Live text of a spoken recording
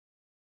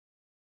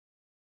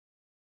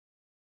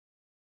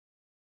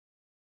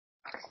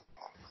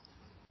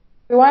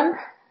everyone,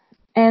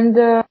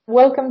 and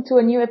welcome to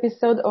a new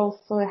episode of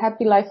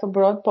Happy Life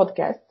Abroad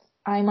podcast.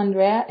 I'm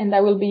Andrea, and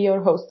I will be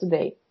your host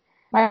today.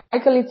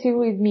 Michael is here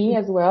with me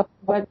as well,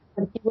 but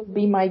he will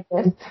be my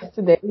guest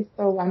today,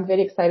 so I'm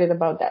very excited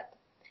about that.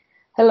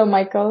 Hello,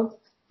 Michael.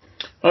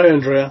 Hi,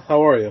 Andrea.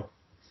 How are you?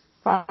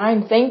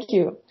 Fine, thank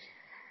you.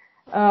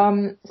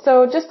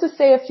 So just to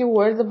say a few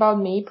words about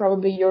me,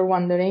 probably you're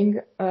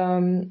wondering,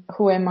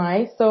 who am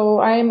I? So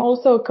I am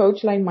also a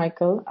coach like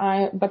Michael,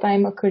 but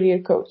I'm a career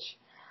coach.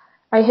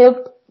 I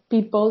help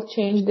people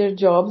change their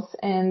jobs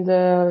and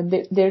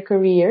their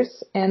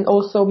careers, and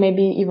also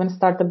maybe even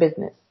start a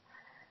business.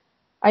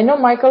 I know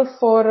Michael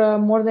for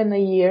more than a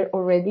year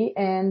already,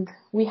 and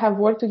we have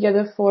worked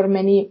together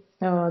many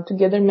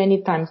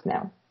times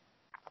now.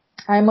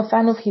 I'm a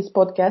fan of his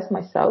podcast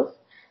myself,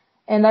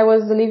 and I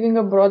was living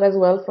abroad as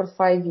well for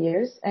 5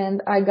 years,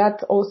 and I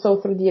got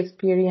also through the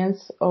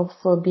experience of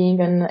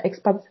being an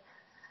expat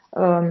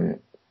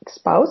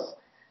spouse.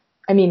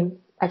 I mean,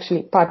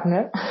 actually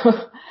partner.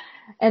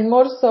 And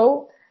more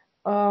so,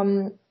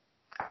 I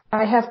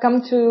have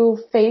come to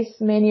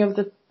face many of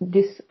the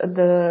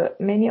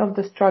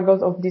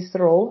struggles of this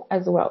role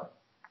as well.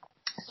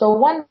 So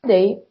one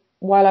day,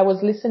 while I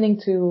was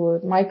listening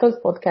to Michael's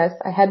podcast,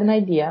 I had an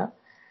idea.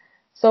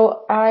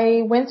 So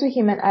I went to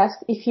him and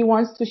asked if he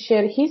wants to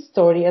share his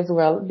story as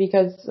well,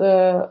 because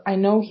I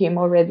know him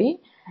already,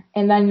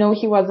 and I know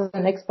he was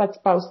an expat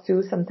spouse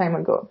too some time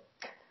ago.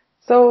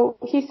 So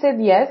he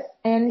said yes,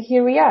 and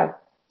here we are.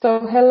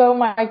 So hello,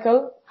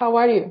 Michael. How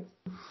are you?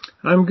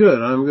 I'm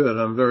good.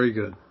 I'm very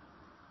good.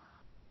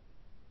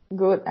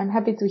 Good. I'm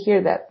happy to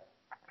hear that.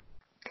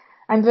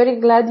 I'm very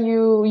glad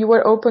you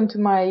were open to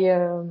my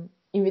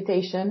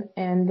invitation,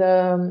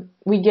 and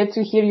we get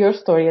to hear your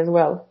story as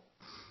well.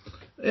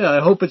 Yeah, I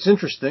hope it's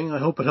interesting. I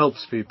hope it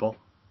helps people.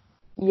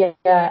 Yeah,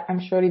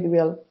 I'm sure it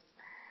will.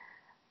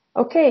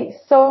 Okay,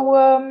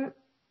 so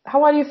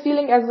how are you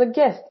feeling as a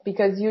guest?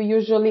 Because you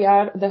usually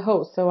are the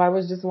host, so I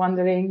was just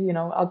wondering,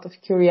 out of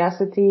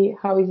curiosity,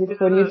 how is it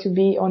for you to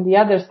be on the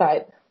other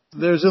side?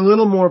 There's a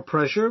little more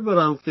pressure, but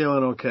I'm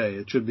feeling okay.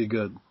 It should be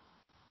good.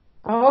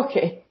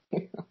 Okay.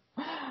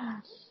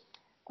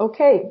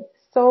 Okay,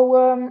 so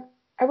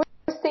I was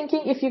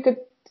thinking if you could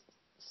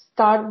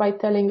start by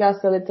telling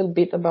us a little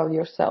bit about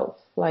yourself.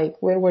 Like,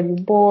 where were you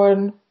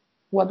born?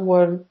 What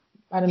were,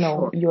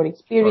 Sure. your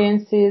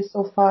experiences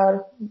so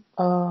far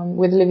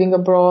with living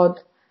abroad?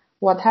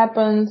 What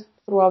happened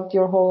throughout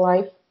your whole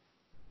life?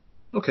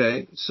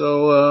 Okay,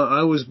 so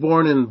I was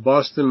born in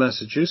Boston,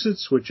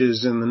 Massachusetts, which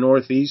is in the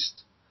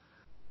northeast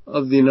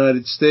of the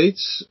United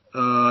States.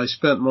 I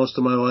spent most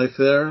of my life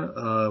there.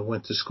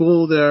 Went to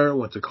school there,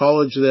 went to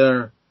college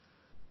there.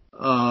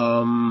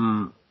 I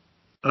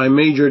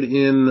majored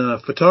in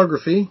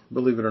photography,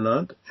 believe it or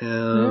not,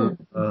 and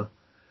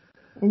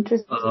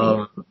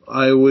Interesting.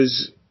 I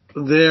was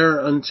there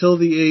until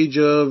the age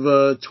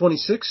of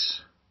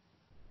 26,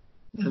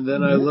 and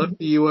then I left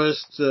the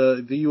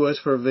U.S.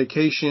 for a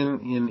vacation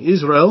in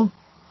Israel.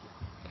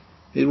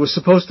 It was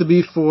supposed to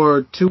be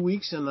for 2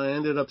 weeks, and I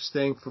ended up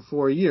staying for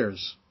 4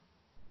 years.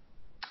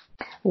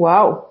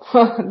 Wow,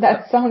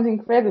 that sounds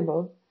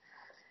incredible.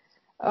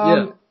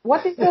 Yeah.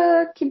 What is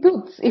a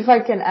kibbutz, if I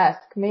can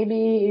ask?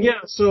 Maybe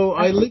Yeah, so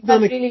I I'm lived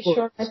on not a really kibbutz.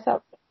 sure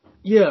myself.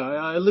 Yeah,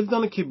 I lived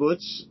on a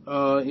kibbutz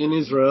in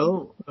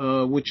Israel,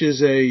 which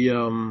is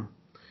in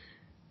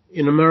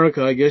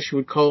America, I guess you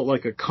would call it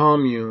like a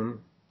commune.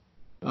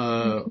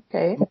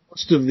 Okay.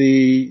 Most of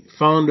the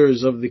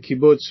founders of the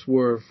kibbutz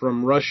were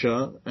from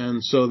Russia,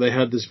 and so they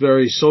had this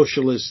very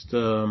socialist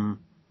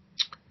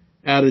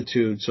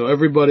attitude. So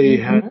everybody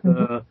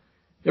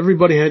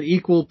had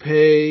equal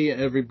pay.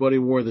 Everybody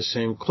wore the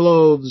same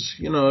clothes.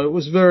 It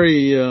was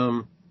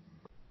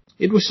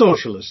it was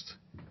socialist.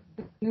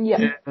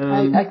 Yeah,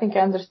 And I think I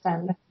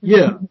understand.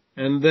 yeah,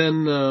 and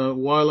then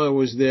while I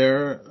was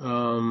there,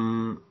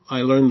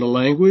 I learned the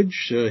language,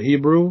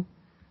 Hebrew,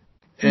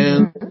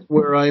 and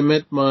where I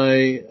met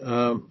my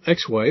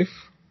ex-wife.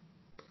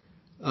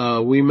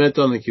 We met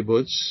on the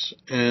kibbutz,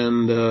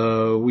 and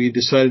we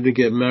decided to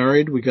get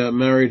married. We got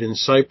married in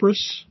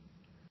Cyprus.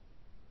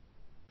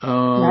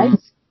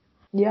 Nice.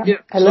 Yeah,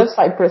 Yeah, I love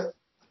Cyprus.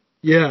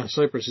 yeah,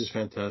 Cyprus is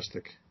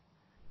fantastic.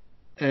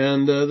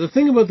 And the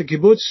thing about the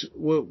kibbutz,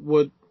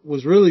 what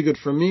was really good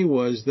for me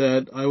was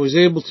that I was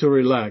able to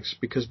relax,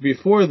 because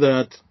before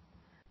that,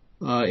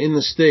 in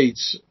the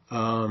States,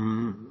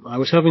 I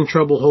was having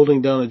trouble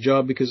holding down a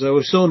job because I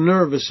was so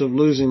nervous of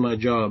losing my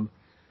job.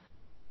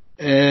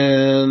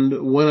 And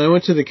when I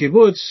went to the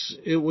kibbutz,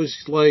 it was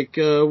like,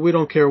 we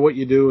don't care what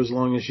you do as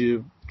long as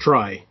you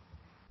try.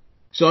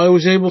 So I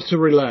was able to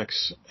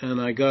relax, and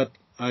I got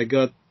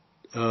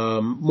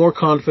more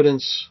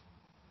confidence.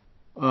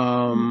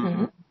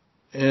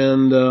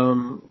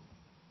 And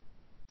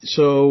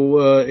so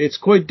it's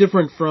quite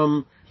different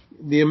from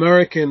the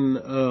American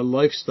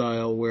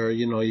lifestyle, where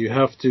you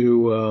have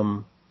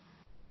to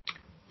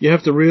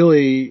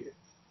really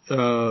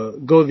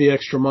go the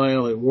extra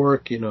mile at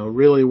work.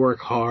 Really work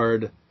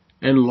hard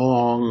and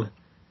long.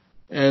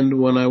 And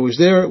when I was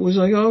there, it was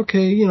like,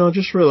 okay,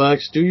 just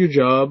relax, do your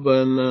job,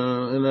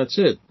 and that's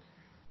it.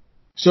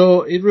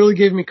 So it really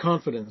gave me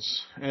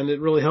confidence, and it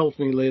really helped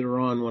me later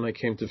on when I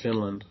came to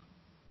Finland.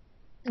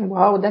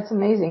 Wow, that's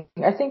amazing.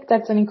 I think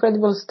that's an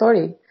incredible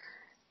story,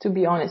 to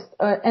be honest.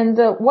 And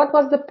what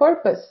was the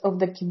purpose of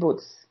the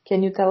kibbutz?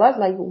 Can you tell us,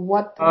 like,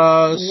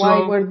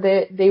 why were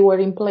they were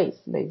in place,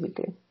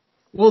 basically?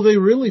 Well, they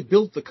really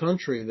built the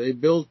country. They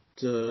built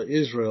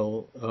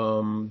Israel.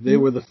 They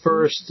were the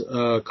first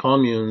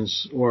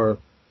communes or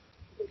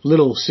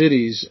little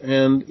cities,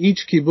 and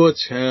each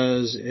kibbutz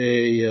has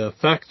a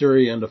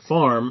factory and a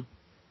farm,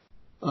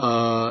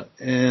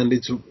 and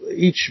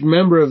each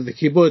member of the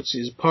kibbutz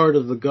is part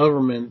of the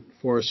government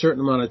for a certain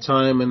amount of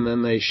time, and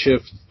then they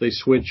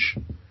switch.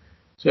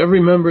 So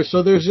every member,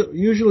 so there's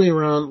usually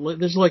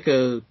there's like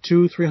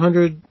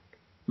 200-300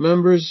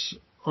 members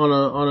on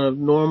a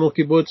normal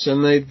kibbutz,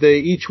 and they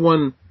each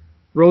one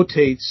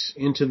rotates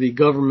into the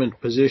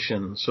government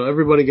position. So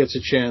everybody gets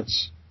a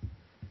chance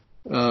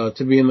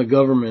to be in the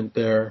government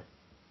there.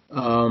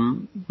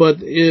 But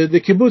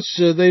the kibbutz,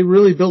 they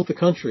really built the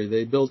country.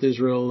 They built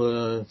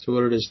Israel to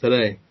what it is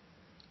today.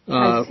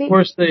 Of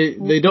course,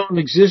 they don't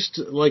exist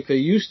like they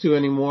used to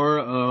anymore.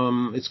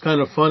 It's kind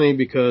of funny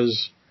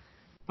because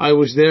I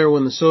was there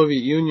when the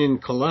Soviet Union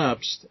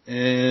collapsed,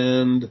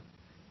 and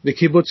the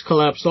kibbutz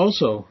collapsed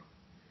also.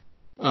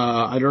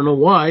 I don't know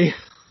why,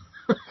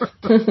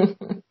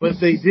 but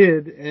they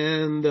did.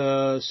 And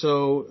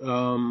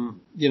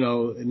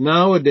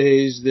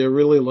nowadays they're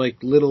really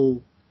like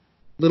little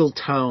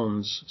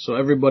towns. So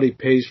everybody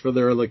pays for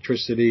their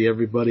electricity,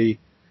 everybody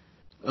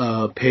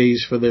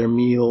pays for their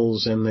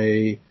meals, and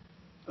it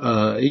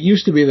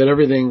used to be that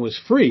everything was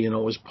free. It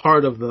was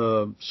part of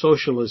the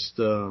socialist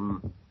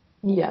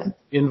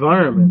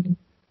environment.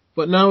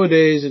 But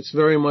nowadays, it's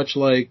very much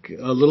like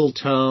a little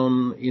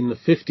town in the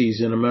 50s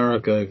in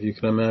America, if you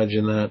can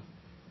imagine that.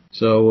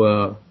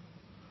 So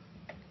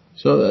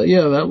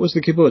that was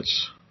the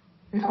kibbutz.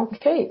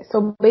 Okay,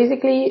 so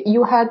basically,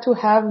 you had to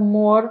have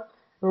more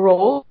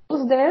roles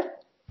there,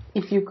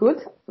 if you could,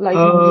 like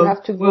you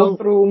have to go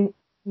through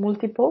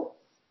multiple.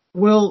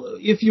 Well,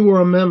 if you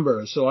were a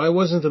member, so I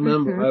wasn't a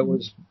member.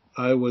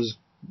 I was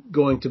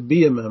going to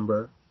be a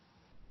member,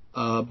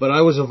 but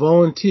I was a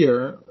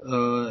volunteer,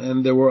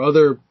 and there were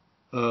other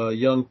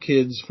young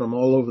kids from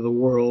all over the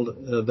world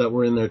that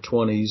were in their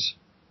 20s.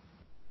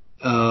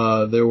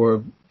 There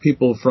were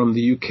people from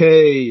the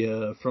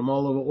UK, from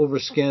all over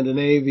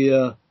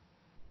Scandinavia.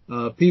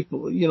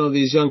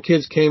 These young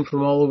kids came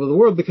from all over the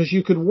world because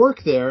you could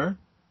work there.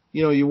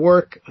 You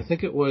work, I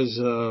think it was,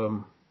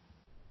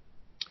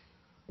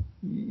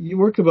 you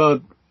work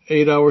about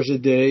 8 hours a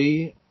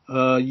day.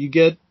 You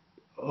get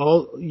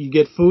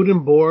food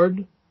and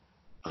board,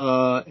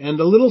 and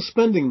a little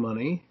spending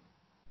money.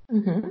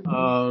 And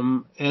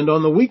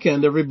on the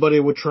weekend, everybody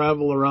would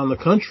travel around the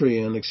country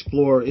and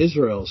explore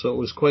Israel. So it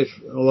was quite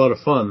a lot of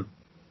fun.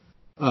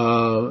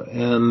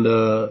 And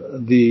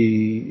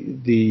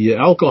the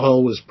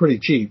alcohol was pretty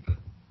cheap.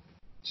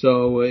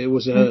 So it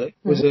was a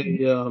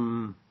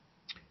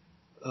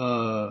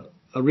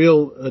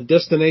real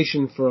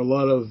destination for a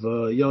lot of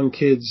young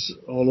kids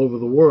all over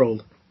the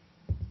world.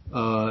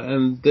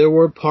 And there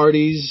were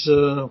parties,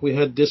 we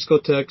had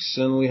discotheques,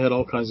 and we had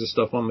all kinds of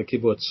stuff on the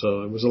kibbutz.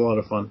 So it was a lot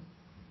of fun.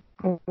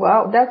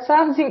 Wow, that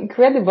sounds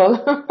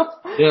incredible.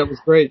 Yeah, it was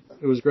great.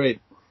 It was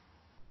great.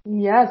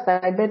 Yes,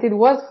 I bet it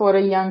was for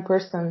a young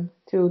person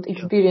to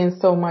experience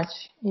so much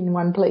in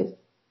one place.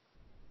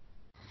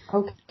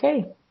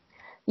 Okay.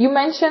 You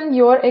mentioned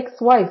your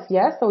ex-wife,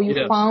 yeah? So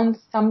you found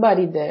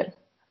somebody there.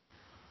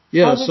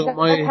 Yeah, how did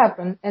that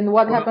happen? And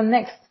what happened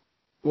next?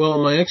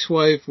 Well, my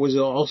ex-wife was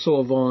also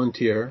a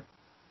volunteer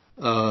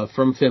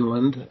from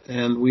Finland,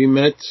 and we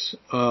met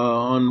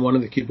on one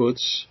of the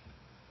kibbutz.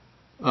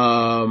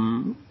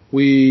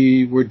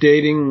 We were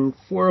dating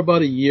for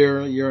about a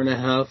year and a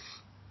half.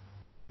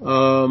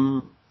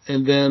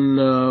 And then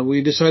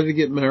we decided to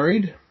get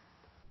married.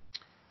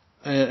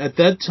 At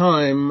that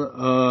time,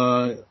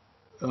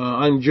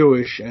 I'm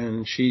Jewish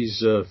and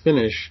she's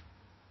Finnish.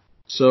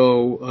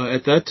 So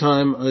at that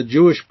time, a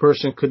Jewish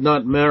person could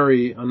not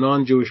marry a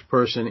non-Jewish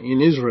person in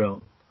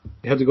Israel.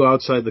 You had to go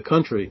outside the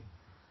country.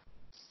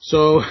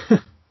 So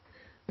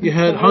you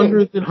had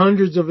hundreds and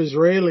hundreds of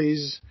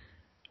Israelis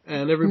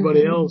and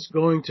everybody else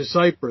going to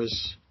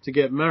Cyprus to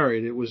get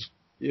married. It was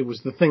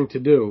the thing to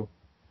do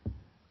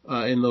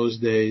in those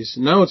days.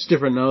 Now it's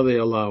different. Now they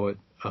allow it.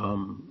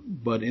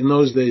 But in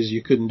those days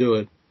you couldn't do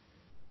it.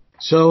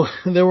 So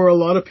there were a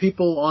lot of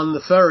people on the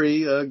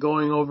ferry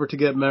going over to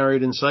get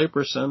married in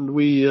Cyprus, and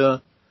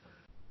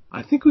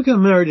I think we got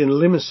married in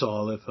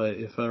Limassol,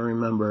 if I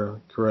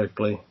remember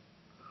correctly.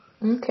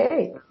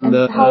 Okay.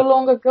 And how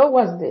long ago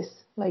was this?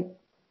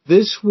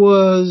 This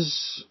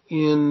was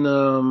in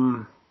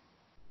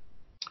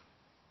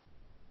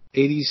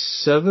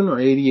 87 or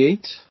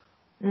 88.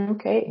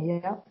 Okay,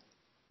 yeah.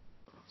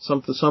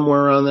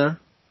 Somewhere around there.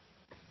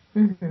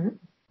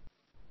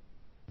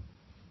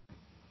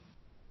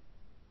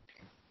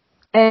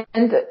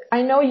 And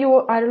I know you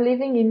are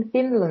living in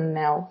Finland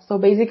now. So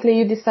basically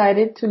you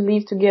decided to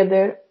live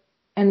together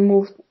and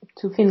move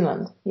to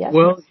Finland. Yes.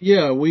 Well,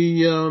 yeah,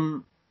 we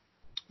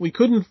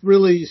couldn't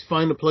really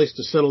find a place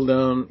to settle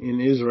down in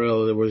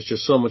Israel. There was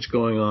just so much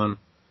going on.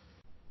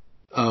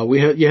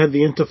 You had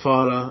the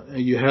Intifada,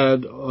 and you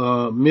had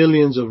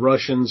millions of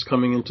Russians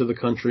coming into the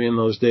country in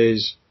those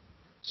days.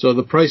 So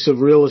the price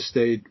of real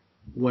estate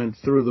went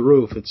through the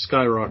roof. It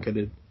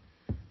skyrocketed.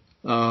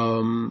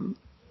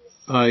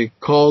 I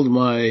called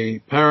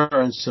my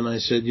parents and I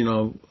said,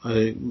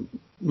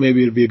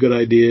 maybe it'd be a good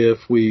idea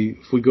if we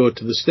go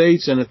to the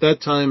States. And at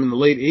that time, in the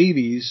late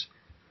 80s,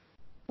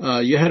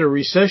 you had a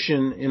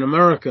recession in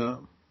America.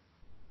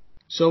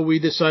 So we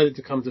decided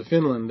to come to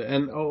Finland.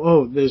 And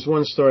there's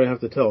one story I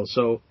have to tell.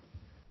 So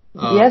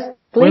yes,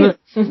 please.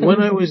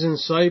 when I was in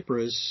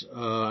Cyprus,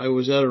 I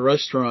was at a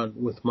restaurant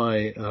with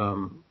my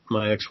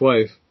my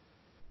ex-wife,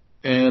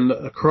 and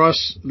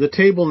across the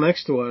table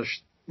next to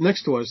us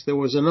there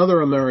was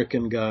another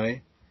American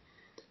guy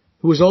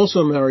who was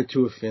also married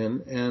to a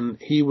Finn, and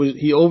he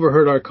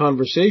overheard our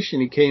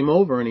conversation. He came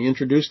over and he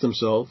introduced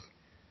himself,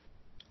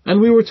 and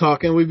we were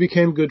talking. We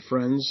became good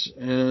friends,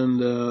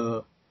 and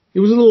he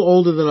was a little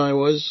older than I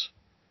was.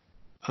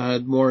 I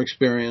had more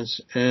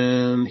experience,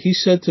 and he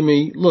said to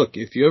me, "Look,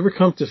 if you ever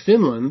come to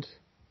Finland,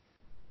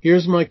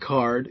 here's my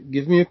card.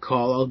 Give me a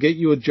call. I'll get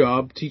you a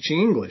job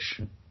teaching English."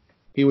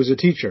 He was a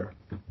teacher.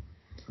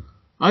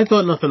 I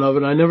thought nothing of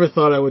it. I never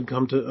thought I would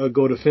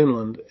go to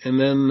Finland. And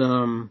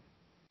then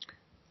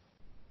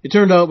it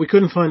turned out we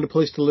couldn't find a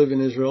place to live in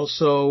Israel,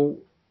 so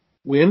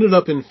we ended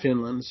up in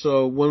Finland.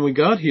 So when we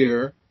got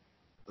here,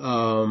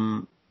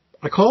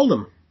 I called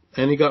him,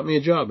 and he got me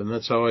a job, and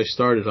that's how I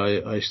started.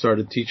 I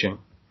started teaching.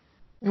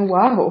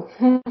 Wow.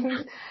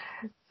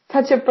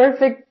 Such a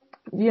perfect,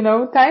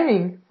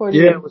 timing for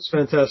you. Yeah, it was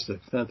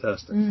fantastic.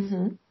 Fantastic.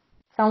 Mm-hmm.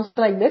 Sounds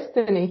like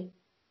destiny.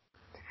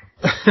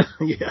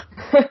 Yeah.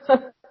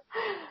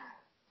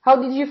 How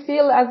did you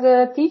feel as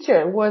a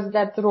teacher? Was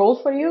that role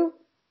for you?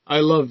 I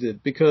loved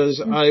it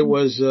because I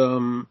was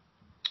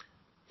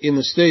in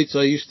the States.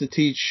 I used to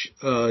teach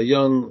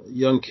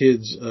young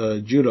kids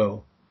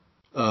judo,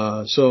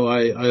 so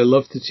I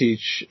love to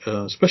teach,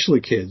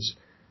 especially kids.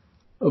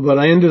 But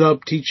I ended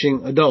up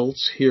teaching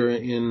adults here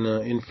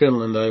in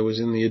Finland. I was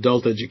in the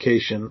adult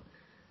education,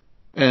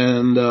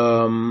 and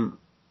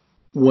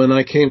when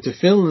I came to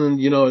Finland,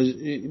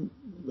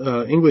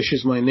 English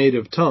is my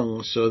native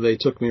tongue, so they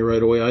took me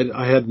right away.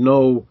 I had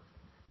no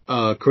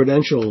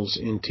credentials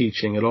in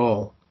teaching at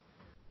all,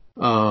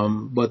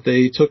 but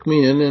they took me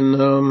in, and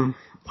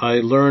I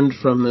learned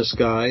from this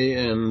guy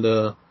and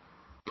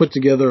put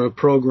together a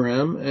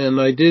program, and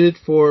I did it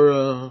for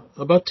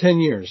about 10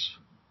 years.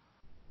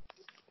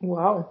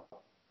 Wow.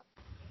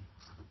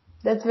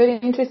 That's very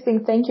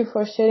interesting. Thank you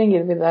for sharing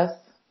it with us.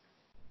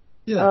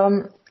 Yeah.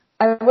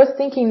 I was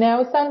thinking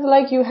now, it sounds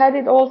like you had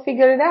it all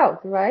figured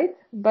out, right?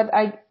 But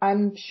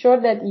I'm sure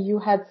that you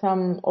had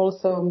some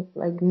also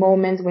like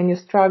moments when you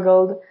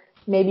struggled,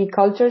 maybe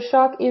culture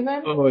shock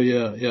even. Oh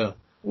yeah, yeah.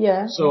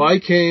 Yeah. So I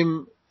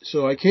came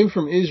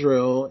from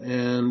Israel,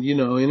 and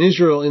in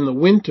Israel in the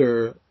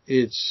winter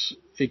it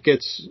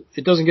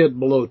doesn't get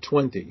below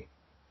 20.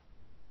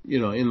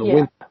 In the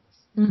winter.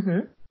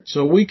 Mm-hmm.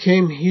 So we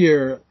came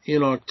here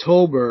in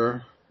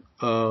October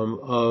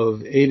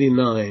of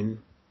 '89.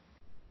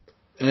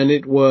 And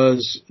it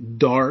was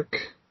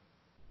dark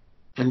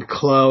and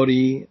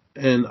cloudy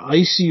and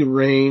icy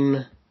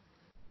rain.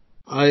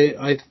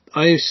 I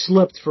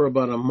slept for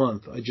about a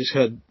month. I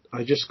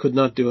just could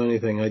not do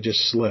anything. I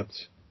just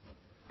slept.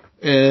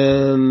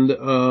 And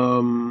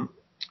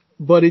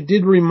but it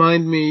did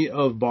remind me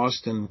of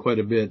Boston quite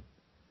a bit.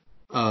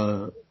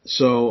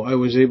 So I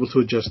was able to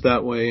adjust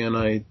that way, and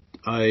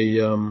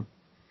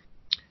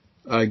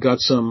I got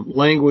some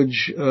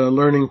language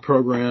learning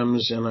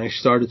programs, and I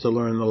started to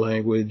learn the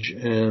language,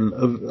 and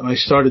I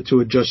started to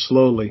adjust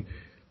slowly.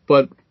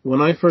 But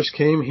when I first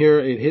came here,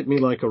 it hit me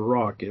like a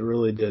rock. It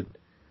really did.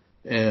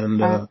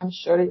 And I'm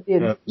sure it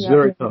did. it was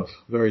very tough,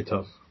 very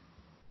tough.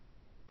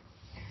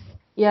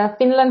 Yeah,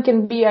 Finland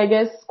can be, I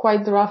guess,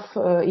 quite rough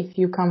if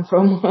you come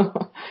from,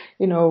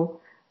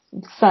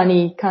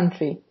 sunny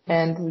country,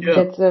 and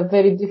that's a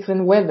very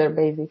different weather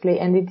basically,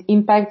 and it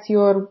impacts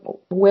your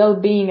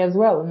well-being as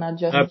well, not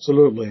just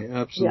absolutely.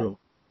 Yeah.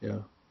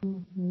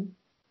 Mm-hmm.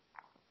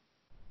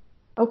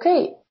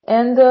 Okay,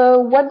 and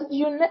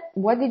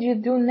what did you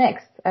do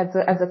next as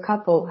a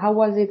couple? How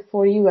was it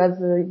for you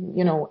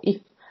if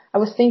I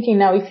was thinking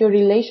now, if your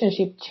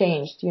relationship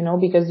changed,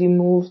 because you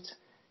moved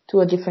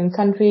to a different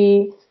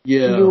country,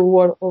 you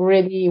were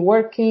already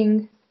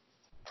working.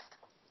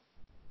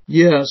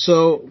 Yeah,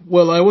 so,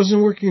 I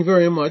wasn't working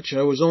very much.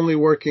 I was only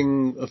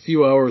working a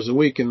few hours a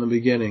week in the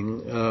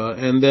beginning.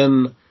 And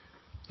then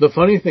the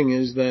funny thing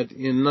is that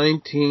in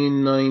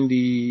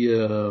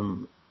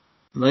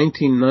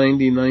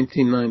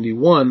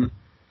 1991,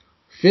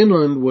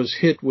 Finland was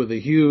hit with a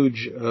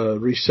huge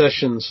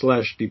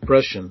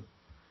recession/depression.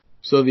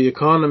 So the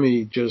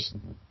economy just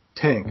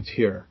tanked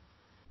here.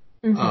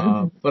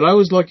 But I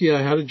was lucky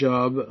I had a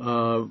job.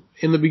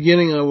 In the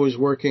beginning, I was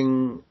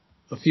working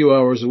a few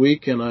hours a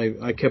week, and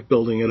I kept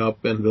building it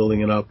up and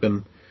building it up,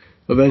 and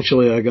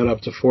eventually I got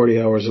up to 40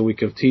 hours a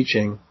week of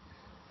teaching.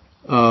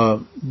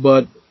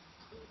 But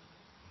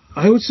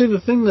I would say the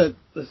thing that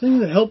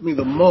helped me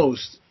the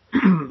most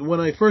when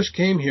I first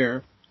came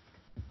here,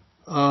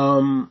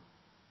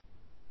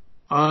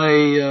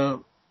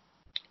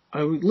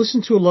 I would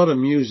listen to a lot of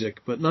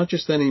music, but not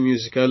just any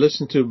music. I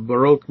listened to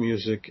Baroque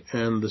music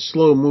and the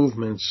slow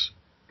movements,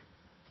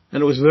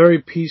 and it was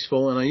very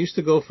peaceful. And I used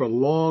to go for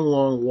long,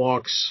 long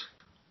walks.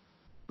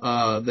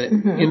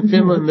 In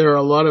Finland, there are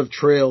a lot of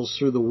trails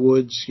through the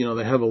woods. You know,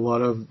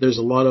 there's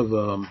a lot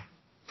of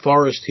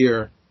forest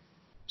here,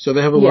 so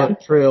they have a lot of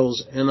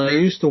trails. And I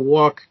used to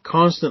walk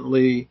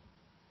constantly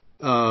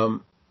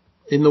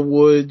in the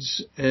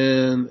woods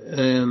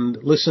and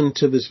listen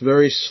to this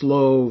very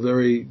slow,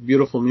 very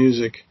beautiful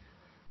music.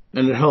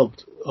 And it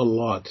helped a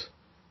lot.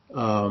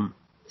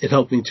 It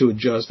helped me to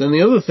adjust. And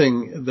the other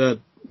thing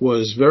that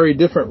was very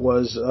different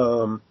was,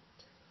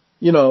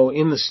 you know,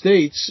 in the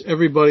States,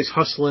 everybody's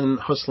hustling,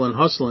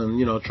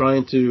 you know,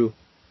 trying to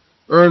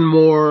earn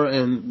more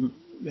and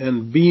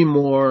be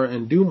more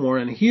and do more.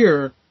 And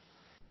here,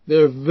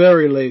 they're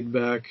very laid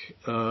back.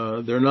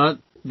 They're not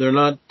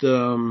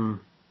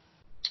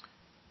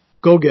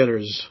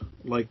go-getters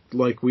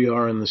like we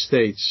are in the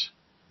States.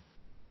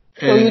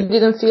 So you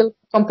didn't feel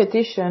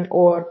competition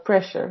or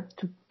pressure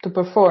to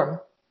perform?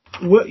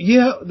 Well,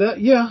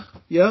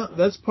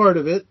 that's part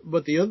of it.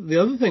 But the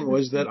other thing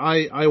was that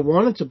I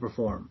wanted to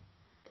perform.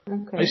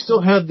 Okay. I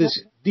still had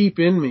this deep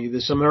in me,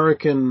 this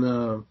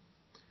American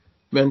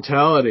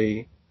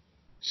mentality.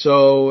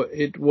 So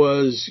it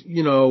was,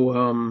 you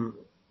know,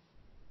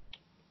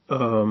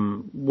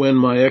 when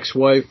my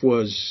ex-wife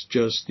was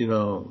just, you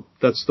know,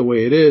 that's the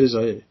way it is.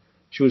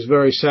 She was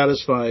very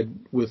satisfied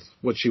with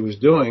what she was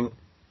doing.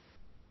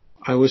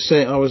 I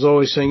was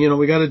always saying, you know,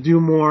 we got to do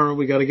more,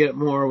 we got to get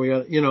more,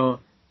 you know,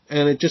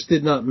 and it just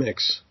did not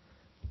mix.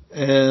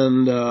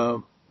 And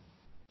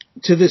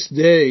to this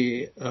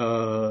day,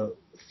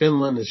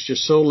 Finland is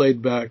just so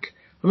laid back.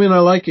 I mean, I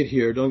like it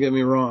here, don't get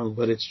me wrong,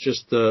 but it's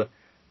just,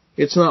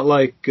 it's not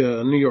like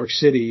New York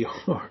City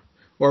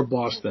or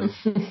Boston,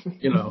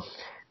 you know.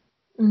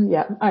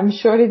 Yeah, I'm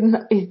sure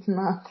it's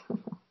not.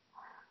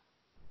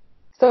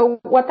 So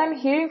what I'm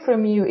hearing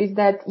from you is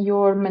that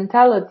your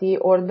mentality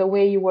or the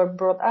way you were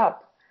brought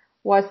up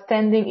was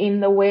standing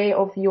in the way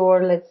of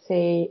your, let's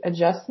say,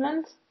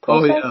 adjustment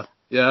process? Oh,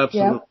 yeah,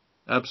 absolutely.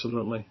 Yeah.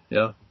 Absolutely,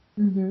 yeah.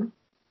 Mm-hmm.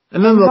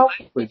 And then how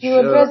did you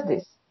address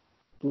this?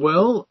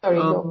 Well,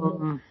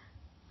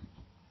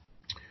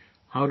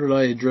 how did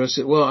I address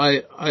it? Well,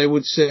 I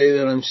would say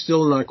that I'm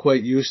still not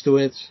quite used to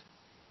it.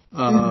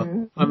 I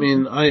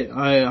mean,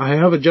 I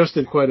have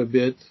adjusted quite a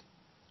bit,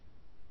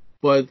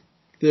 but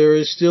there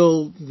is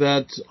still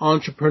that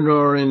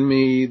entrepreneur in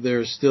me.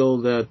 There's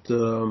still that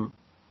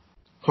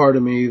part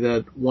of me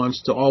that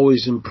wants to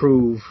always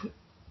improve.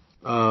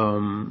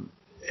 You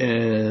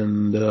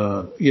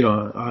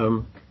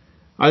know,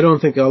 I don't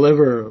think I'll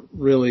ever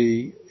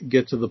really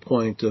get to the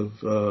point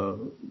of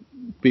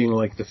being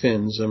like the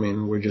Finns. I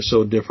mean, we're just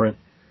so different.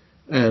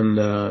 And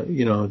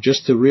you know,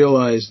 just to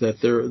realize that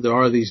there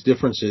are these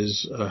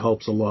differences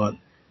helps a lot.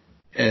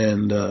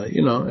 And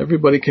you know,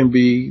 everybody can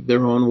be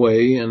their own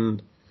way,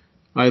 and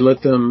I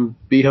let them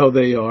be how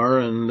they are,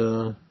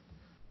 and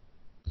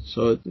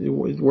so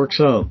it works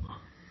out.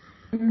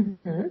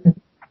 Mm-hmm.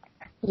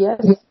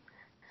 Yes.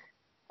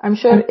 I'm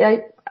sure,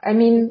 I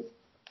mean,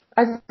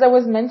 as I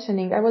was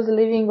mentioning, I was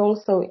living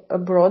also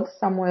abroad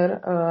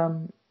somewhere,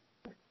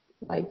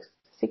 like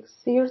 6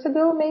 years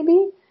ago,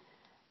 maybe.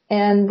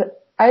 And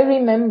I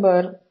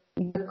remember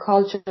the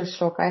culture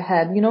shock I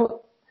had. You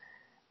know,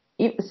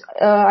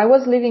 I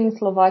was living in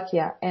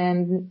Slovakia,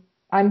 and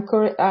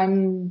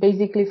I'm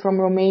basically from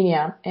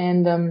Romania.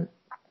 And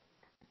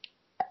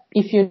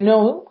if you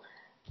know,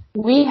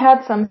 we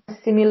had some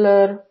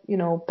similar, you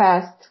know,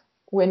 past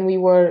when we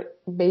were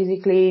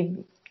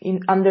basically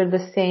under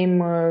the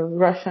same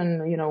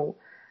Russian, you know,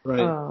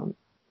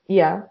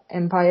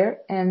 empire.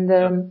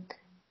 And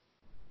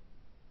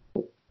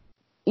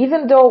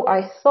even though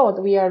I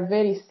thought we are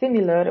very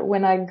similar,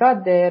 when I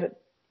got there,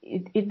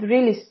 it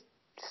really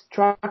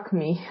struck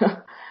me.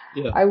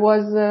 I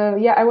was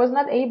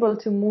not able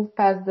to move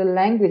past the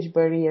language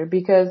barrier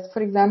because,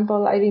 for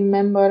example, I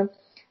remember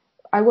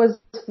I was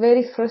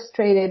very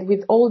frustrated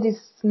with all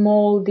these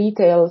small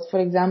details. For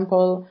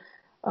example,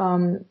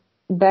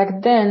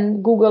 back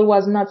then Google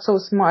was not so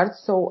smart,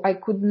 so I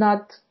could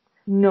not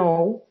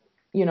know,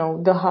 you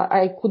know,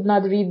 I could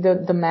not read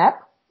the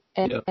map.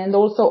 And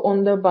also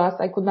on the bus,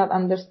 I could not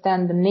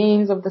understand the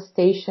names of the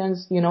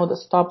stations, you know, the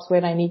stops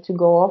where I need to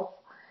go off.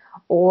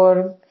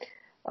 Or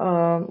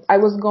I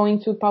was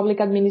going to public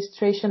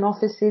administration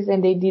offices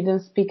and they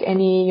didn't speak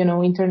any, you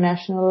know,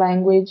 international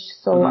language.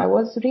 So I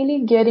was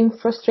really getting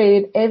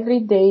frustrated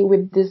every day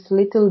with these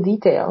little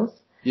details.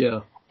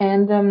 Yeah.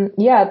 And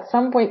at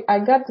some point I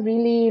got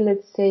really,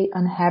 let's say,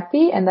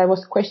 unhappy, and I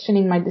was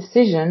questioning my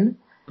decision.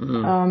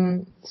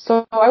 Mm.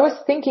 So I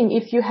was thinking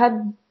if you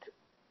had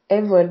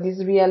ever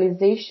this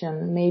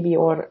realization, maybe,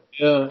 or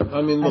Yeah,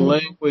 I mean I the mean,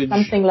 language.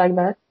 something like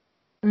that.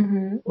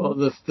 Hmm. Well,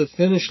 the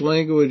Finnish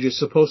language is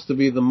supposed to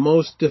be the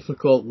most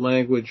difficult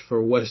language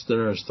for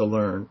Westerners to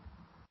learn.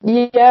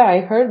 Yeah, I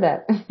heard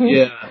that.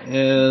 Yeah,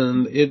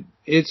 and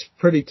it's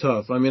pretty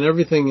tough. I mean,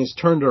 everything is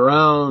turned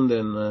around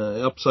and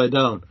upside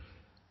down.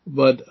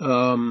 But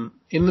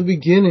in the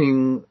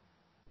beginning,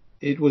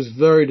 it was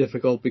very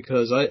difficult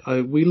because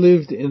we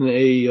lived in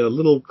a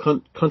little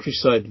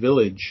countryside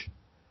village,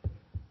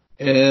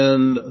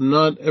 and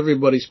not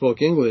everybody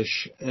spoke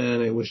English,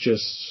 and it was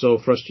just so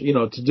frustrating. You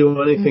know, to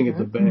do anything at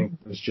the bank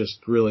was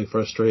just really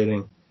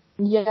frustrating.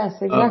 Yes,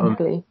 Um,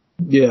 exactly.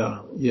 yeah,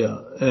 yeah,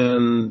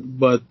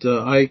 but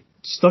I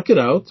stuck it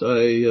out.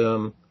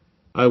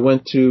 I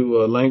went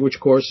to language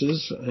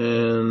courses,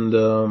 and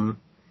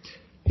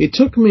it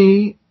took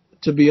me,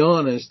 to be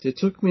honest, it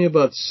took me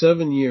about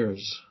 7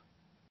 years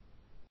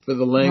for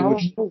the Oh.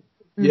 language,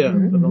 yeah,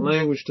 Hmm. for the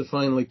language to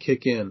finally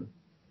kick in.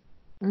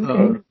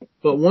 Okay.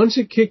 But once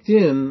it kicked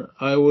in,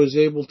 I was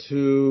able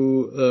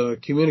to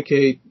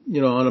communicate, you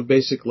know, on a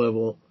basic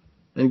level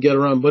and get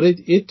around. But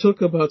it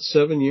took about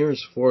 7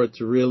 years for it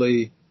to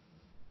really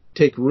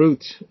take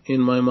root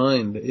in my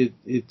mind.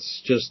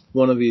 It's just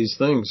one of these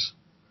things.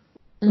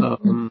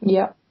 Um,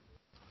 Yeah.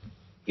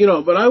 you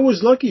know, but I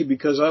was lucky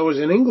because I was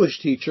an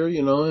English teacher,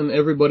 you know, and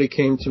everybody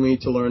came to me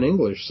to learn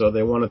English, so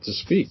they wanted to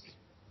speak.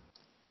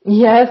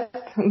 Yes,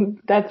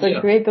 that's a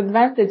Yeah. great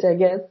advantage, I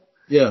guess.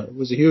 Yeah, it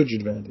was a huge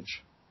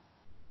advantage.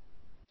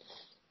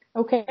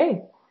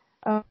 Okay.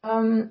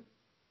 Um,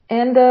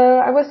 and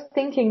I was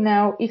thinking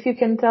now, if you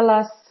can tell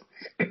us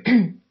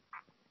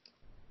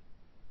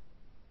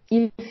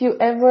if you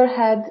ever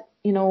had,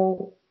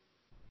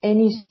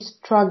 any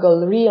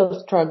struggle, real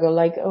struggle,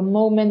 like a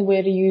moment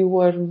where you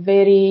were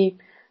very,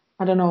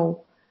 I don't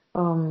know,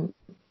 um,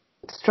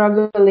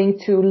 struggling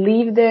to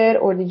live there,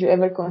 or did you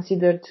ever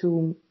consider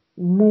to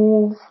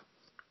move?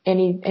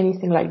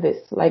 Anything like this?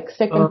 Like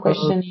second Uh,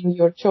 question in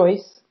your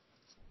choice.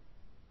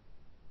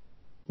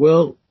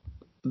 well,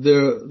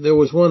 there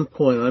was one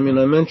point. I mean,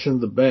 I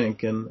mentioned the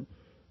bank, and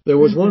there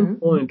was one Mm-hmm.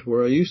 point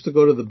where I used to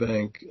go to the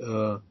bank.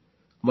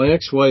 My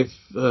ex-wife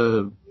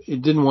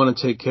it didn't want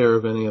to take care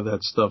of any of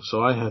that stuff,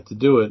 so I had to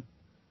do it.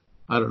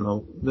 I don't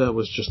know. That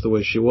was just the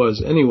way she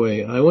was.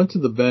 Anyway, I went to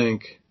the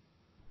bank,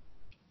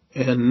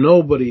 and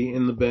nobody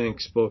in the bank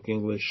spoke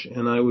English,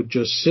 and I would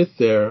just sit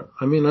there.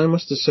 I mean, I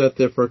must have sat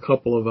there for a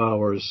couple of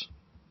hours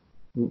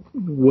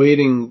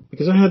waiting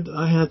because I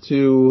had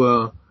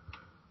to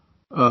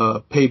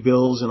pay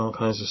bills and all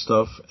kinds of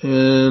stuff.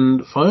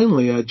 And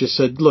finally, I just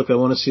said, "Look, I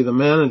want to see the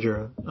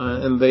manager,"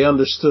 and they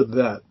understood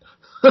that.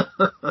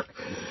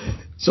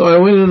 So I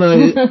went and I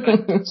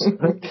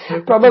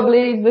Probably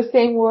it's the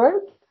same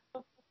word.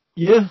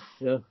 yeah,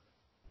 yeah.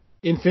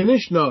 In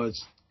Finnish, no,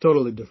 it's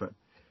totally different.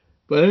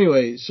 But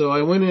anyway, so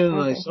I went in and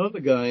I Okay. saw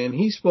the guy, and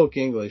he spoke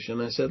English,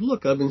 and I said,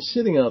 "Look, I've been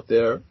sitting out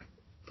there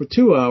for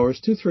 2 hours,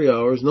 3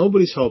 hours.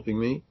 Nobody's helping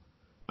me."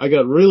 I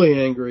got really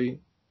angry,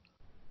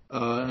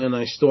 and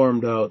I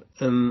stormed out,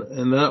 and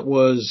that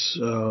was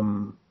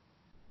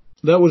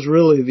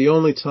really the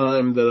only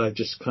time that I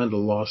just kind of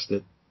lost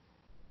it.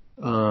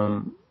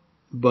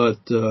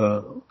 But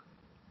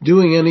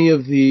doing any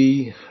of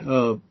the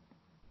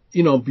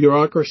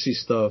bureaucracy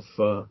stuff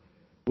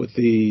with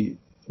the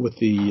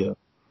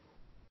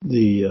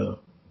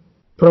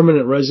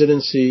permanent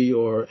residency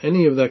or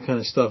any of that kind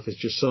of stuff is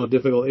just so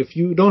difficult. If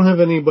you don't have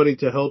anybody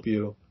to help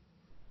you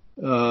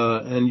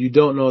and you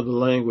don't know the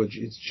language,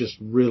 it's just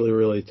really,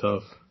 really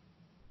tough.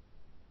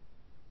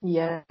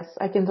 Yes,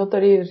 I can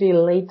totally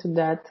relate to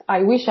that.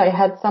 I wish I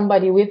had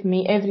somebody with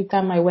me every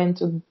time I went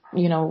to,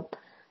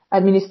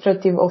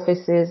 administrative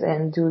offices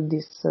and do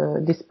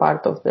this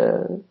part of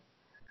the,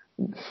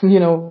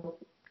 you know,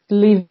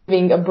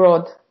 living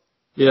abroad.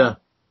 Yeah,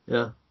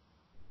 yeah.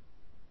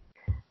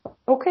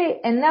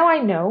 Okay, and now I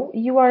know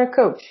you are a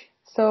coach.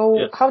 So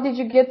Yes. how did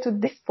you get to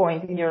this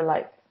point in your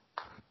life?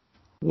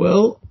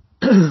 Well,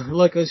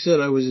 like I said,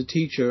 I was a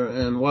teacher,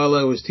 and while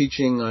I was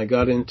teaching, I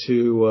got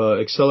into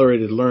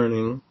accelerated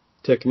learning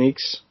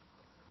techniques.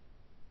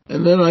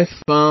 And then I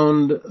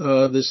found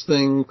this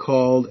thing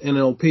called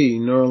NLP,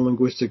 Neuro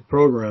Linguistic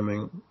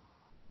Programming,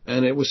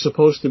 and it was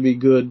supposed to be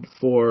good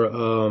for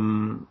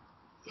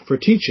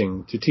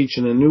teaching, to teach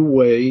in a new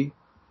way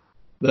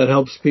that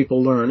helps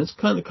people learn. It's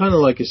kind of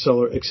like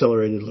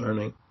accelerated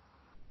learning.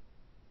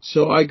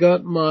 So I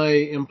got my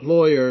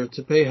employer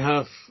to pay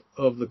half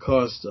of the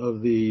cost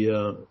of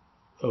the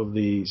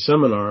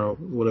seminar,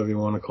 whatever you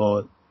want to call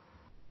it.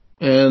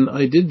 And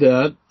I did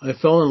that. I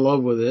fell in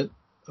love with it.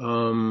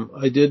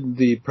 I did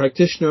the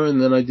practitioner and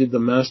then I did the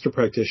master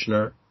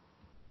practitioner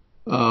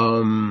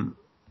in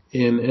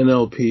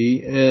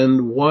NLP.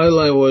 And while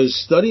I was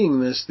studying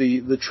this,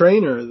 the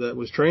trainer that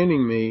was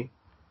training me,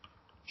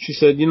 she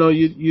said,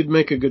 you'd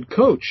make a good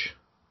coach.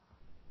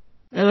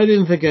 And I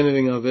didn't think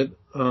anything of it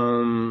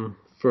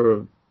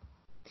for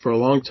a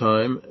long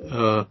time.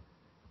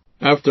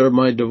 After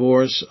my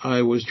divorce,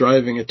 I was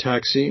driving a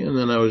taxi, and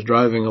then I was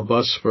driving a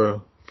bus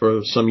for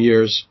for some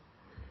years.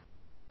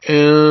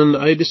 And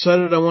I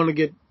decided I want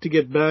to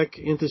get back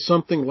into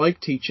something like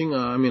teaching.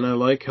 I mean, I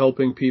like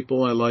helping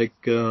people. I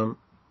like,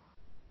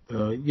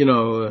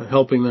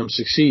 helping them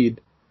succeed.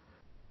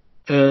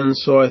 And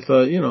so I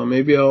thought,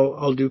 maybe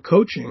I'll do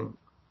coaching.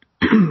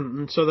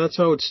 And so that's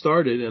how it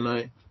started.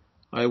 And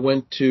I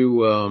went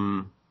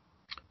to,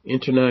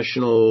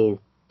 International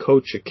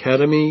Coach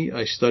Academy.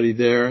 I studied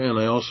there, and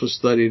I also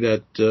studied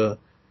at,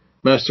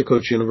 Master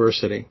Coach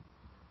University.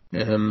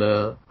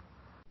 And,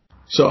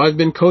 so I've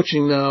been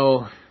coaching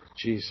now,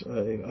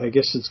 I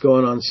guess it's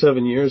going on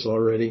 7 years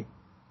already.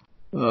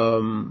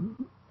 And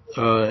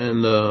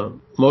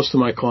most of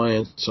my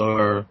clients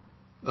are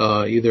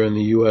either in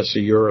the U.S.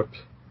 or Europe.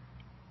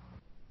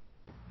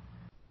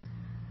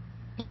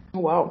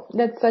 Wow,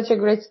 that's such a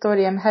great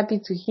story. I'm happy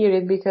to hear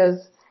it because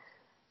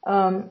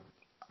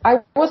I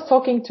was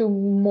talking to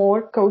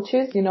more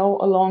coaches,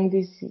 along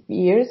these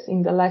years,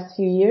 in the last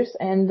few years,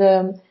 and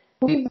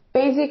we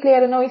basically, I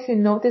don't know if you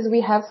notice,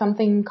 we have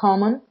something in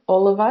common,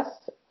 all of us,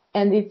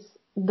 and it's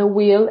the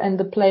will and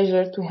the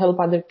pleasure to help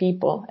other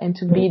people and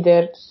to be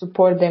there to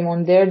support them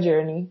on their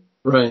journey.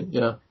 Right,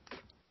 yeah.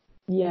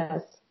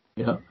 Yes.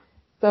 Yeah.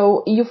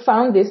 So you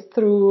found this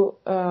through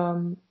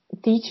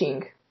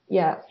teaching.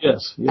 Yeah.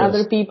 Yes.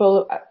 Other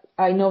people,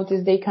 I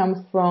noticed they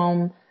come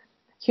from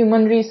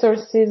human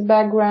resources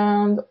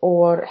background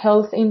or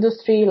health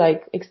industry,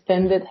 like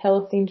extended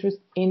health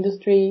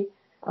industry.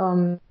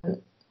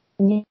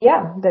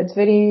 Yeah, that's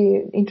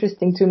very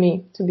interesting to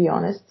me, to be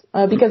honest,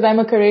 because I'm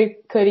a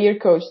career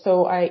coach.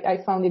 So I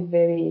found it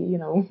very,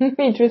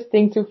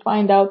 interesting to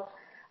find out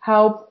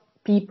how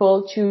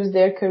people choose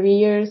their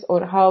careers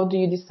or how do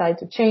you decide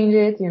to change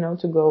it,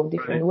 to go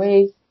different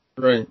ways.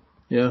 Right.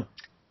 Yeah.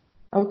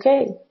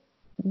 Okay.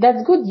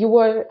 That's good.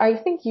 I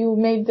think you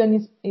made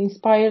an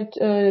inspired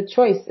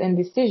choice and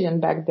decision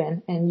back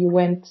then, and you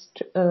went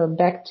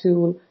back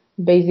to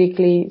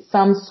basically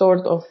some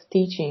sort of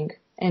teaching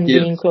and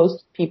being close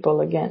to people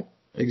again.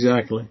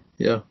 Exactly.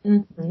 Yeah.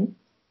 Mm-hmm.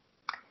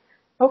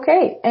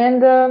 Okay.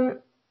 And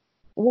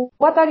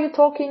what are you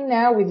talking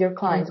now with your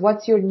clients?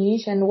 What's your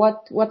niche and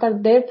what are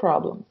their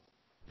problems?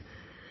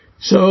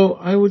 So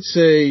I would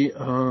say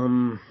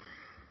the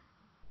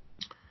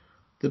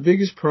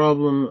biggest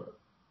problem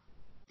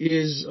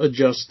is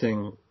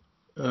adjusting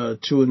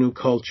to a new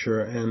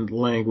culture and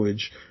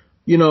language.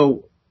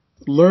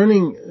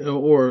 Learning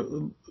or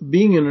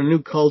being in a new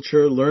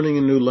culture, learning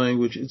a new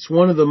language, it's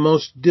one of the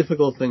most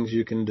difficult things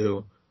you can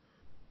do.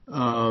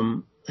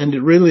 And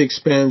it really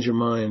expands your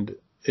mind.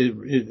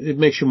 It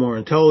makes you more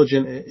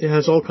intelligent. It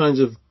has all kinds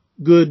of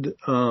good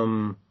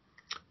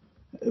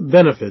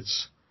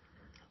benefits.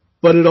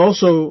 But it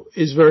also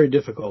is very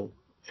difficult.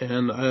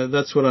 And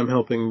that's what I'm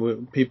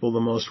helping people the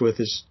most with,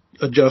 is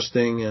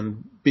adjusting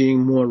and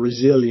being more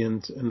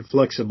resilient and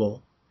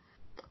flexible.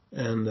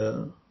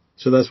 And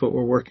so that's what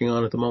we're working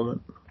on at the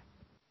moment.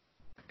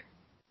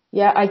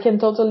 Yeah, I can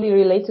totally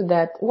relate to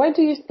that. Why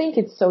do you think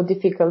it's so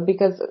difficult?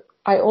 Because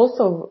I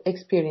also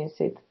experienced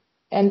it.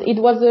 And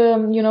it was,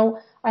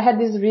 I had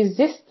this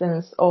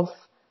resistance of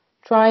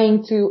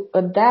trying to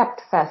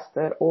adapt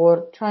faster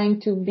or trying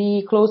to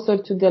be closer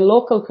to the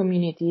local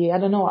community. I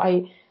don't know.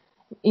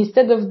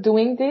 Instead of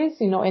doing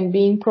this, and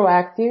being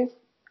proactive,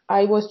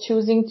 I was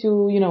choosing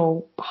to,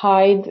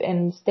 hide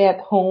and stay at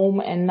home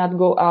and not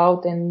go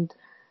out and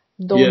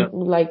I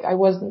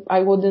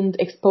wouldn't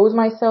expose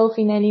myself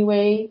in any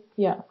way.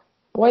 Yeah.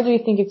 Why do you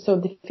think it's so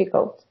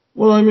difficult?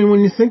 Well, I mean,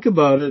 when you think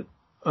about it,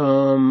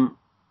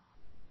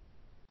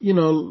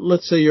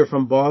 let's say you're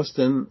from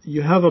Boston,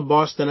 you have a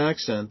Boston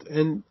accent,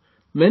 and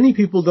many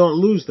people don't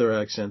lose their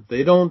accent.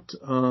 They don't,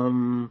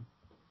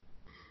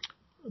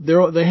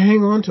 they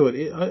hang on to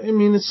it. I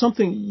mean, it's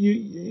something,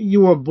 you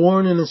were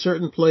born in a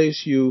certain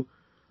place, you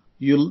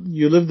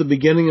live the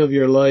beginning of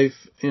your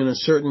life in a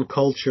certain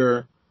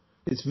culture.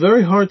 It's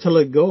very hard to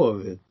let go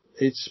of it.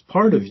 It's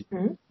part of you.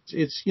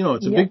 It's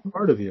a big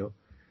part of you.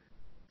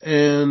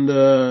 And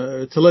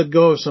to let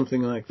go of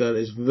something like that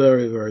is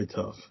very, very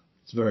tough.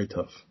 It's very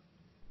tough.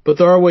 But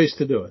there are ways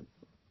to do it.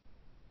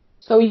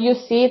 So you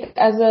see it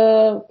as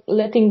a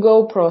letting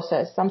go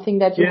process, something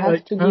that you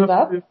have to give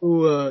up?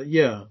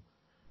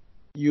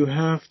 You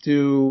have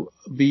to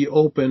be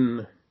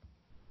open.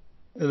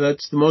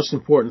 That's the most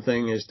important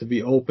thing, is to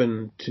be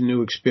open to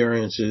new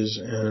experiences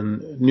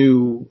and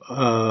new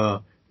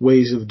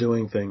ways of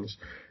doing things.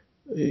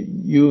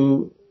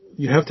 You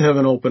have to have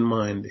an open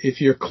mind.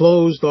 If you're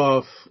closed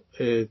off,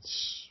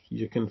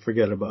 you can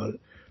forget about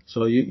it.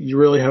 So you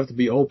really have to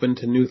be open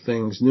to new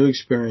things, new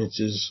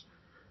experiences,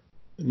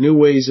 new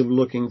ways of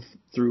looking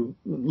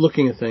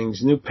at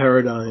things, new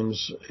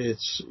paradigms.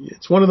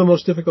 It's one of the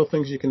most difficult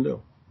things you can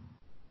do.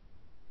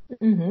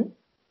 Mm-hmm.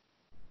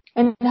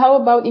 And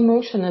how about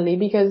emotionally?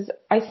 Because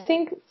I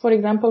think, for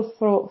example,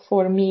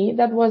 for me,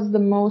 that was the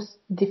most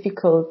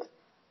difficult,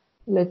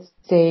 let's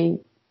say,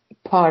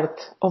 part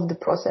of the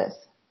process.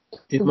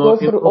 To go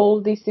through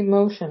all these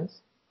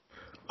emotions.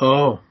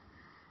 Oh.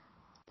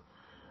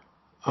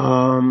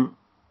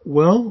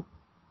 Well,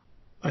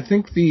 I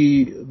think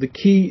the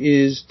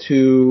key is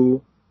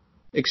to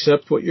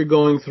accept what you're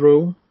going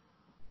through,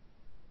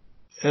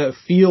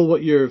 feel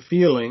what you're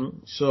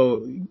feeling.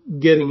 So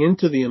getting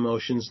into the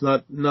emotions,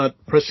 not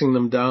pressing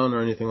them down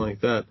or anything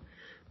like that,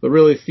 but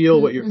really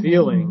feel what you're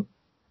feeling,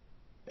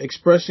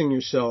 expressing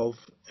yourself,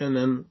 and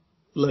then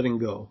letting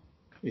go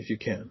if you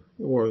can,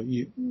 or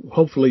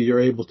hopefully you're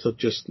able to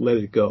just let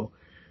it go.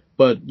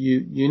 But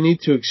you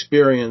need to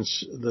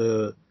experience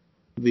the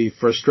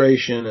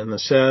frustration and the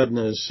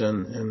sadness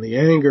and the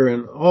anger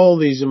and all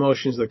these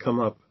emotions that come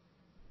up.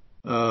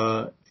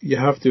 You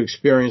have to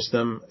experience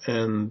them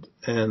and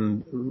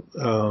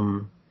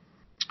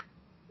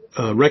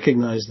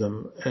recognize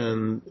them,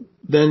 and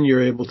then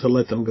you're able to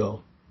let them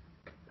go.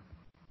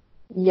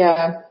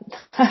 Yeah,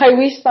 I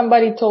wish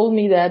somebody told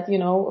me that,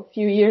 a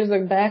few years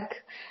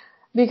back,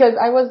 because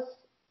I was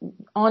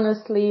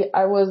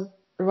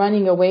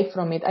running away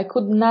from it. I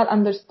could not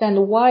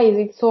understand why is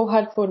it so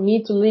hard for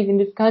me to live in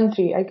this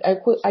country. I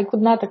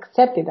could not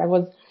accept it. I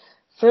was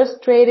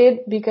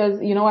frustrated because,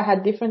 I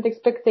had different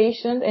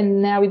expectations,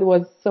 and now it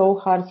was so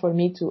hard for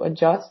me to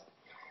adjust.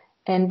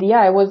 And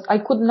yeah, I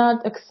could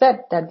not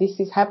accept that this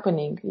is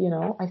happening,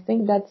 I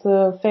think that's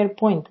a fair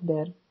point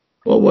there.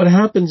 Well, what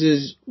happens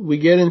is we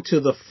get into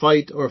the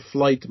fight or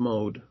flight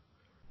mode.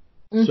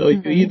 So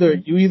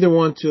you either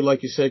want to,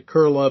 like you said,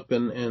 curl up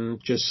and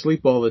just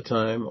sleep all the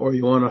time, or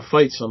you want to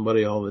fight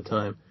somebody all the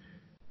time.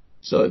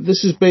 So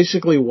this is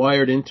basically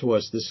wired into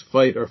us, this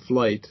fight or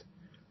flight.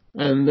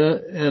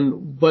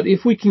 But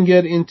if we can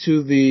get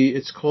into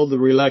it's called the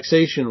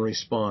relaxation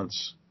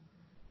response.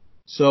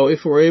 So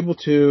if we're able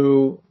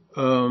to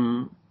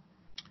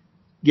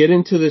get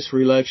into this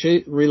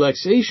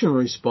relaxation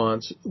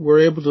response, we're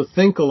able to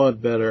think a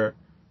lot better.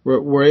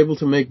 We're able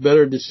to make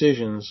better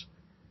decisions.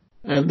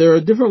 And there are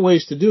different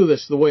ways to do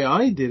this. The way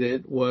I did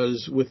it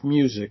was with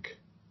music.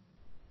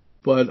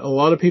 But a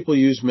lot of people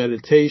use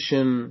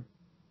meditation,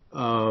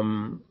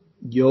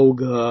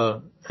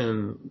 yoga,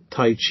 and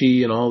Tai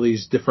Chi, and all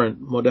these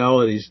different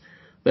modalities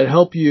that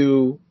help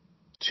you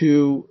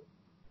to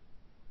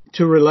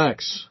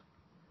relax.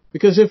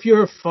 Because if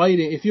you're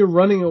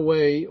running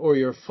away or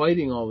you're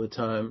fighting all the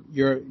time,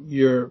 you're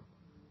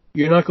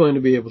not going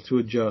to be able to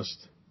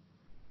adjust.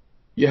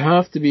 You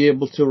have to be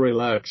able to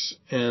relax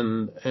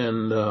and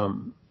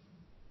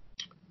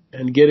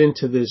get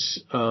into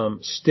this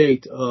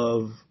state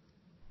of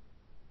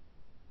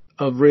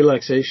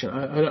relaxation.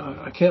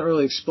 I can't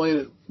really explain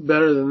it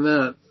better than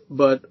that,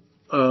 but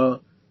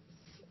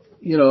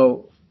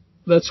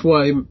that's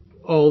why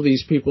all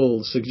these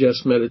people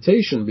suggest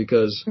meditation,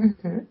 because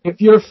if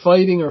you're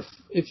fighting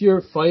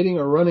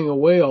or running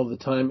away all the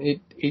time,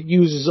 it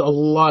uses a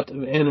lot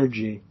of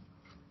energy,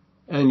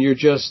 and you're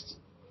just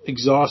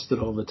exhausted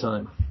all the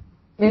time.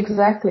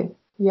 Exactly.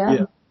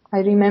 Yeah. I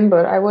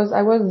remember I was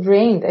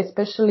drained,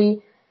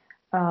 especially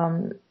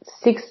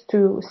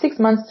 6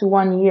 months to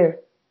 1 year.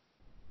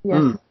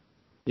 Yes.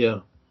 Yeah.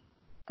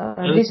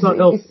 And it's not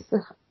healthy.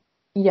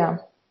 Yeah.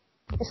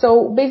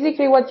 So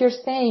basically what you're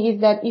saying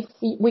is that if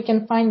we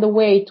can find a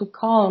way to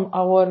calm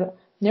our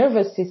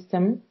nervous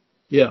system,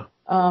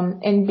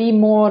 and be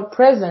more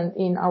present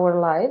in our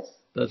lives,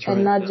 that's right,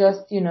 and not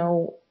just,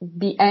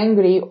 be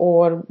angry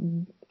or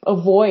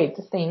avoid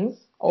things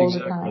all the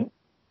time.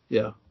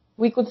 Yeah.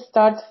 We could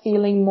start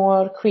feeling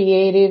more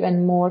creative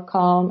and more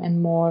calm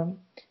and more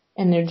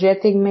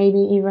energetic, maybe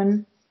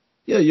even.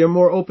 Yeah, you're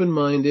more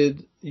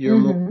open-minded. You're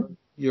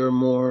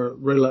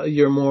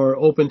more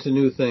open to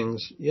new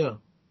things. Yeah.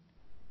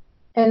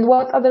 And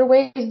what other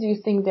ways do you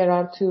think there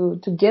are to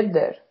get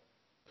there?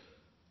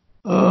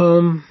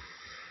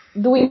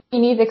 Do we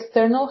need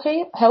external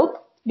help?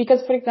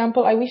 Because, for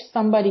example, I wish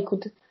somebody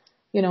could,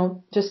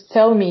 just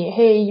tell me,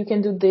 hey, you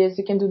can do this,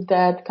 you can do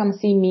that, come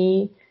see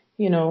me,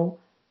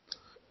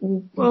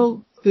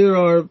 Well, there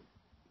are a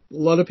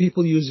lot of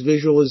people use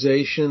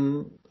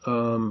visualization.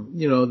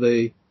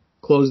 They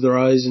close their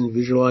eyes and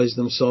visualize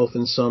themselves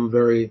in some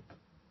very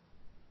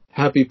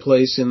happy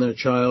place in their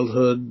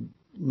childhood.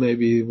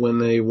 Maybe when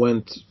they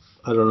went,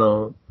 I don't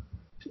know,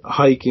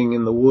 hiking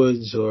in the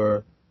woods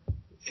or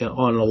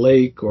on a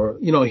lake, or,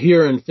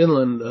 here in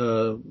Finland,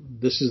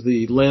 this is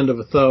the land of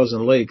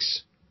 1,000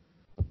 lakes.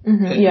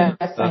 Yes,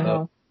 I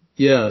know.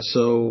 Yeah,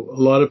 so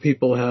a lot of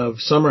people have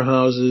summer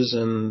houses,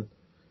 and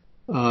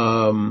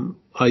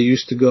I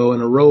used to go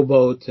in a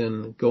rowboat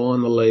and go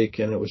on the lake,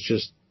 and it was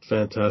just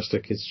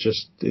fantastic. It's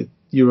just,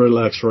 you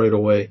relax right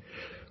away.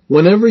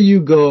 Whenever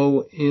you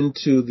go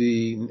into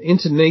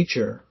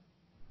nature,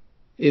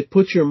 it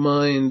puts your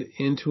mind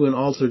into an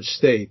altered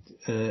state.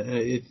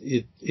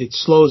 It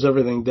slows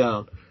everything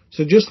down.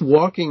 So just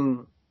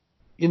walking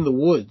in the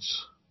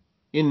woods,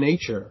 in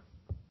nature,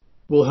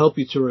 will help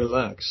you to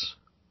relax.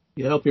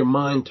 You help your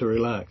mind to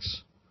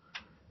relax.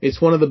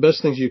 It's one of the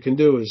best things you can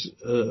do is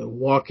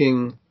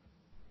walking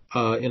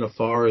in a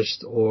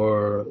forest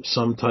or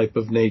some type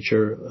of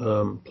nature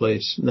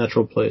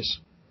natural place.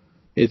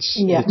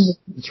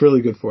 It's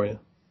really good for you.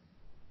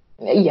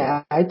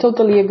 Yeah, I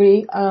totally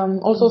agree.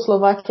 Also,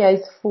 Slovakia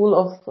is full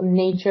of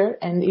nature,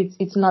 and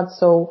it's not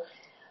so,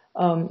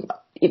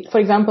 for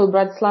example,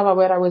 Bratislava,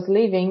 where I was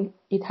living,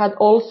 it had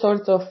all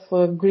sorts of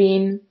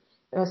green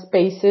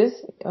spaces,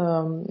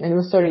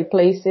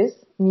 places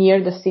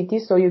near the city.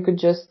 So you could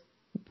just,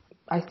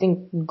 I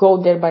think, go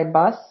there by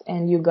bus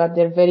and you got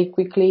there very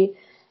quickly.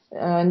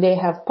 And they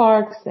have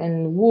parks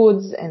and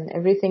woods and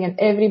everything. And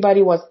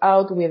everybody was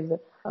out with,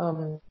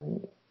 I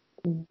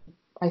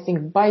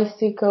think,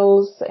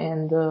 bicycles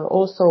and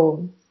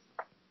also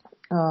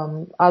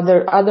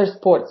other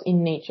sports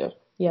in nature.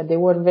 Yeah, they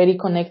were very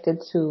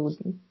connected to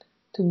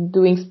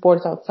doing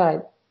sports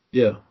outside.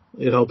 Yeah,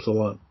 it helps a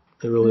lot.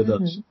 It really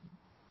does.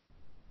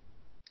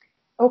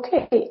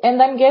 Okay,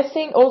 and I'm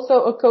guessing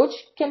also a coach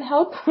can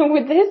help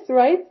with this,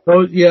 right?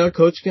 Oh, yeah, a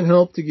coach can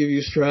help to give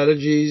you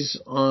strategies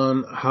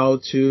on how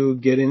to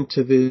get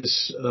into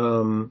this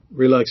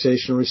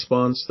relaxation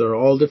response. There are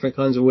all different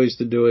kinds of ways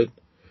to do it.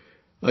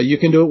 You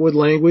can do it with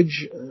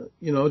language,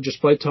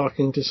 just by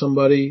talking to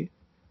somebody.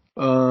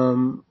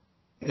 And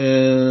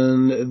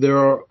there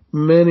are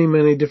many,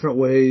 many different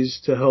ways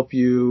to help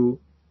you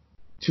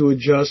to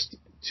adjust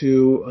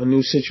to a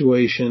new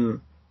situation,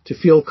 to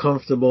feel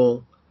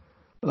comfortable,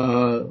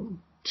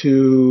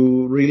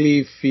 to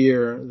relieve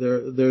fear.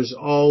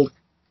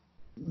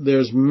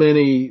 There's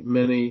many,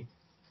 many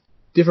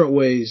different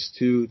ways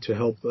to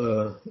help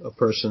a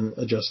person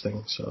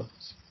adjusting. So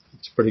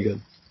it's pretty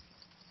good.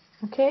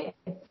 Okay,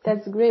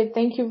 that's great.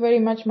 Thank you very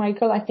much,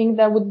 Michael. I think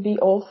that would be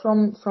all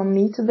from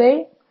me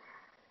today.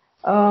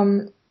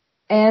 I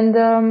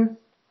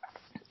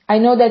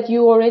know that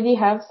you already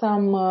have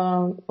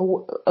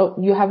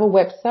you have a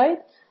website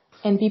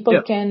and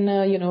people can,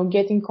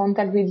 get in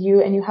contact with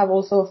you, and you have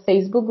also a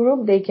Facebook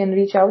group. They can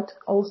reach out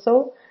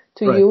also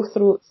to you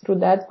through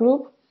that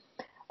group.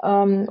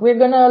 We're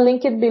gonna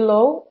link it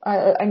below.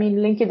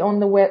 Link it on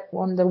the web,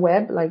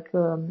 like,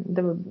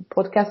 the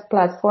podcast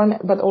platform,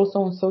 but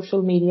also on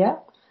social media.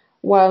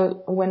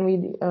 When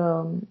we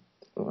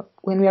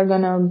are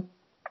gonna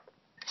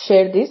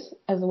share this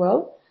as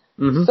well.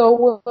 Mm-hmm.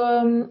 So,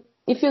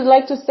 if you'd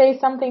like to say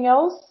something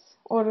else,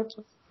 or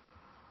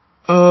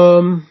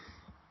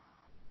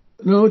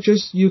no,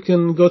 just you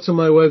can go to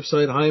my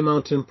website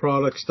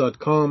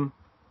highmountainproducts.com,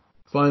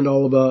 find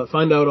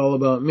out all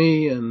about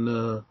me, and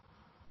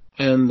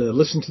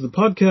listen to the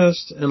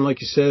podcast. And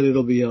like you said,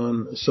 it'll be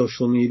on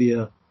social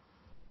media.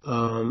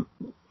 I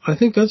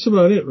think that's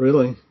about it,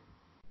 really.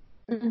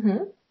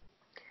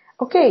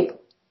 Okay.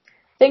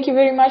 Thank you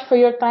very much for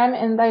your time,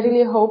 and I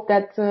really hope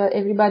that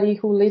everybody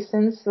who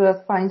listens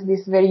finds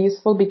this very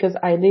useful, because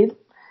I did.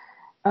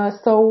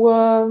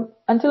 So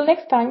until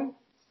next time.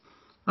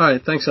 All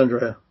right. Thanks,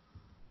 Andrea.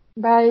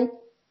 Bye.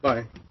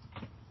 Bye.